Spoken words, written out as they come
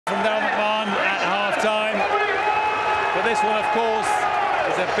from Darryl McMahon at half-time. But this one, of course,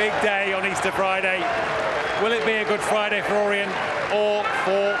 is a big day on Easter Friday. Will it be a Good Friday for Orient or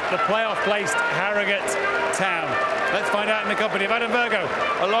for the playoff-placed Harrogate Town? Let's find out in the company of Adam Virgo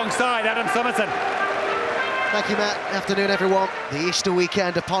alongside Adam Somerton. Thank you, Matt. Afternoon, everyone. The Easter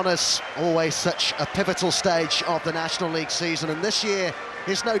weekend upon us, always such a pivotal stage of the National League season, and this year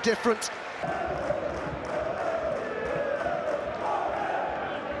is no different.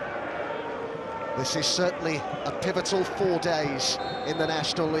 This is certainly a pivotal 4 days in the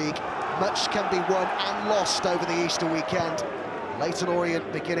National League. Much can be won and lost over the Easter weekend. Leyton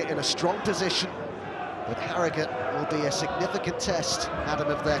Orient begin it in a strong position, but Harrogate will be a significant test, Adam,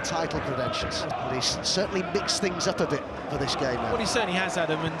 of their title credentials. But he's certainly mixed things up a bit for this game now. Well, he certainly has,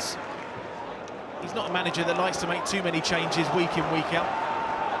 Adam, and he's not a manager that likes to make too many changes week in, week out.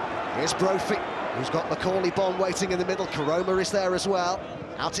 Here's Brophy, who's got Macaulay Bonne waiting in the middle. Koroma is there as well.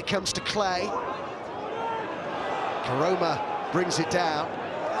 Out it comes to Clay. Koroma brings it down.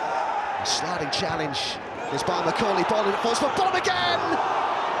 A sliding challenge is by Macaulay Bonne, and it falls for Bonne again!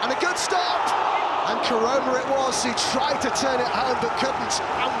 And a good stop! And Koroma it was, who tried to turn it home but couldn't.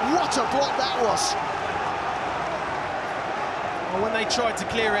 And what a block that was! Well, when they tried to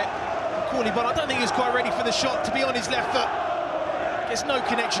clear it, Macaulay Bonne, I don't think he was quite ready for the shot to be on his left foot. There's no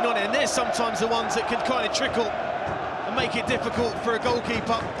connection on it, and there's sometimes the ones that can kind of trickle and make it difficult for a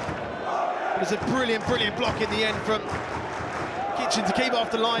goalkeeper. It was a brilliant, brilliant block in the end from Kitchen to keep off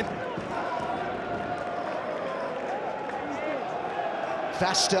the line.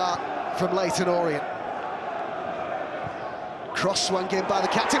 Fast start from Leyton Orient. Cross swung in by the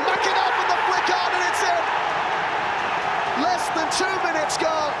captain, McInnes, and the flick on, and it's in! Less than 2 minutes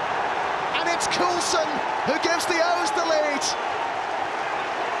gone, and it's Coulson who gives the O's the lead.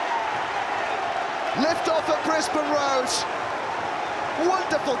 Lift off at Brisbane Road.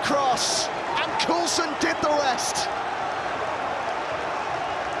 Wonderful cross, and Coulson did the rest.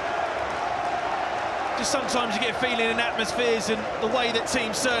 Just sometimes you get a feeling in atmospheres and the way that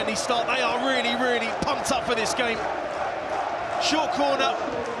teams certainly start, they are really, really pumped up for this game. Short corner,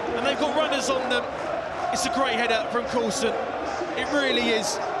 and they've got runners on them. It's a great header from Coulson. It really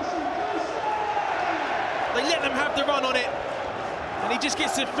is. They let them have the run on it, and he just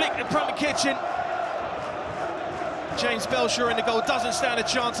gets to flick in front of Kitchen. James Belshaw in the goal, doesn't stand a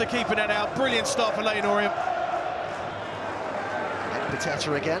chance of keeping that out. Brilliant start for Leyton Orient.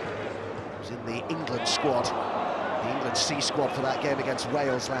 Peteta again. Was in the England squad, the England C squad for that game against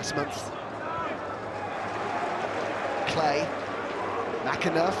Wales last month. Clay,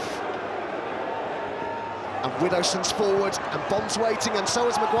 McInnes, and Widowson's forward, and Bonne's waiting, and so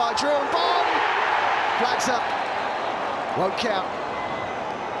is Maguire-Drew, and Bonne! Flags up, won't count.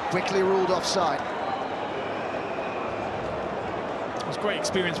 Quickly ruled offside. It was great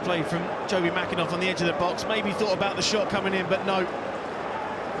experience play from Joby McInnes on the edge of the box. Maybe thought about the shot coming in, but no.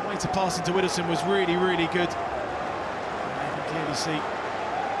 The way to pass into Widowson was really, really good. You can clearly see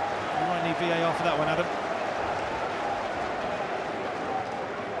you might need VAR for that one, Adam.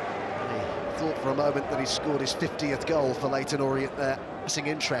 He thought for a moment that he scored his 50th goal for Leyton Orient there. Missing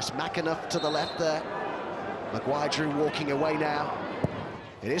interest. McInnes to the left there. Maguire-Drew walking away now.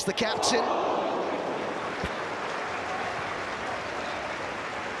 It is the captain.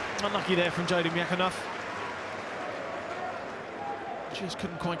 Unlucky there from Joby McInnes. Just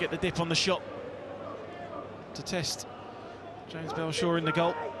couldn't quite get the dip on the shot to test James Belshaw in the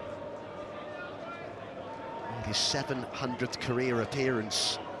goal. His 700th career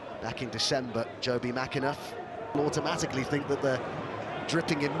appearance back in December, Joby McInnes. Will automatically think that they're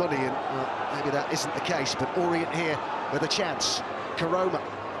dripping in money, and well, maybe that isn't the case, but Orient here with a chance. Koroma.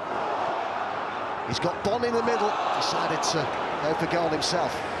 He's got Bonne in the middle, decided to go for goal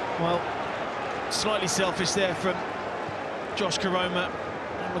himself. Well, slightly selfish there from Josh Koroma.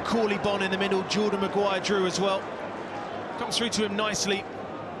 And Macaulay Bonne in the middle, Jordan Maguire-Drew as well. Comes through to him nicely.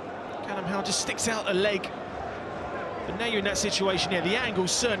 Callum Howe just sticks out a leg. But now you're in that situation here. The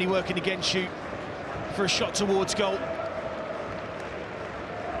angle's certainly working against you for a shot towards goal.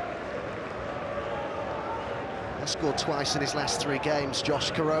 He's scored twice in his last 3 games,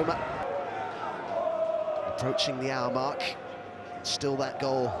 Josh Koroma. Approaching the hour mark. Still that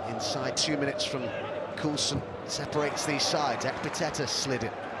goal inside 2 minutes from Coulson. Separates these sides. Peteta slid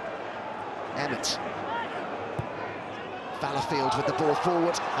it. Emmett. Fallowfield with the ball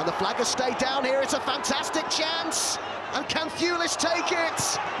forward, and the flag has stayed down here. It's a fantastic chance. And can Thewlis take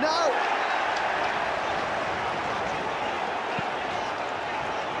it? No.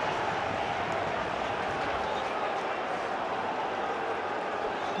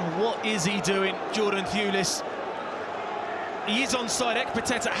 What is he doing, Jordan Thewlis? He is onside.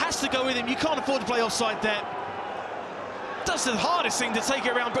 Ekpiteta has to go with him. You can't afford to play offside there. Does the hardest thing to take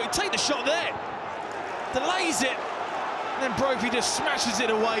it around, but take the shot there. Delays it. And then Brophy just smashes it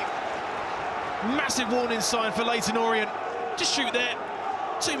away. Massive warning sign for Leyton Orient. Just shoot there.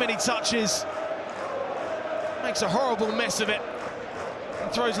 Too many touches. Makes a horrible mess of it.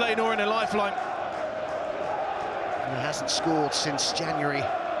 And throws Leyton Orient a lifeline. He hasn't scored since January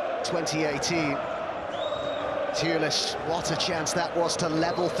 2018. Tulis, what a chance that was to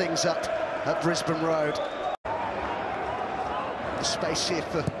level things up at Brisbane Road. The space here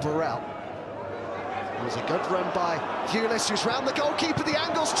for Burrell. It was a good run by Tulis, who's round the goalkeeper, the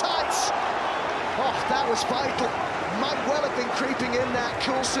angle's tight. Oh, that was vital. Might well have been creeping in that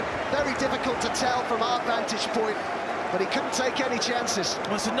Coulson. Very difficult to tell from our vantage point, but he couldn't take any chances.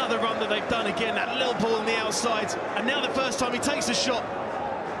 Well, it's another run that they've done again, that little ball on the outside, and now the first time he takes a shot.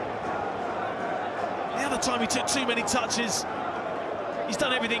 The other time he took too many touches. He's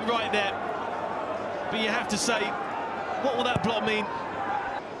done everything right there. But you have to say, what will that block mean?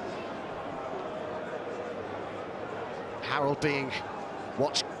 Harold being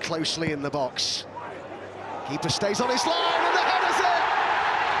watched closely in the box. Keeper stays on his line, and the header's in!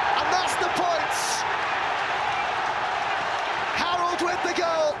 And that's the points! Harold with the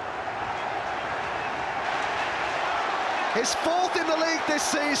goal. His fourth in the league this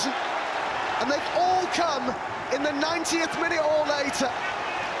season, and they've all come in the 90th minute or later.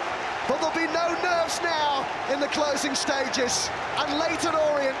 But there'll be no nerves now in the closing stages. And Leyton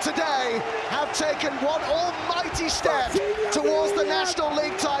Orient today have taken one almighty step towards the National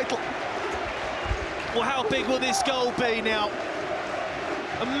League title. Well, how big will this goal be now?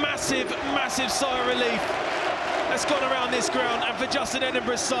 A massive, massive sigh of relief that's gone around this ground, and for Justin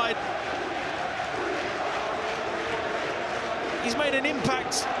Edinburgh's side. He's made an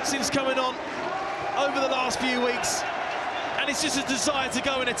impact since coming on over the last few weeks, and it's just a desire to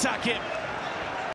go and attack it.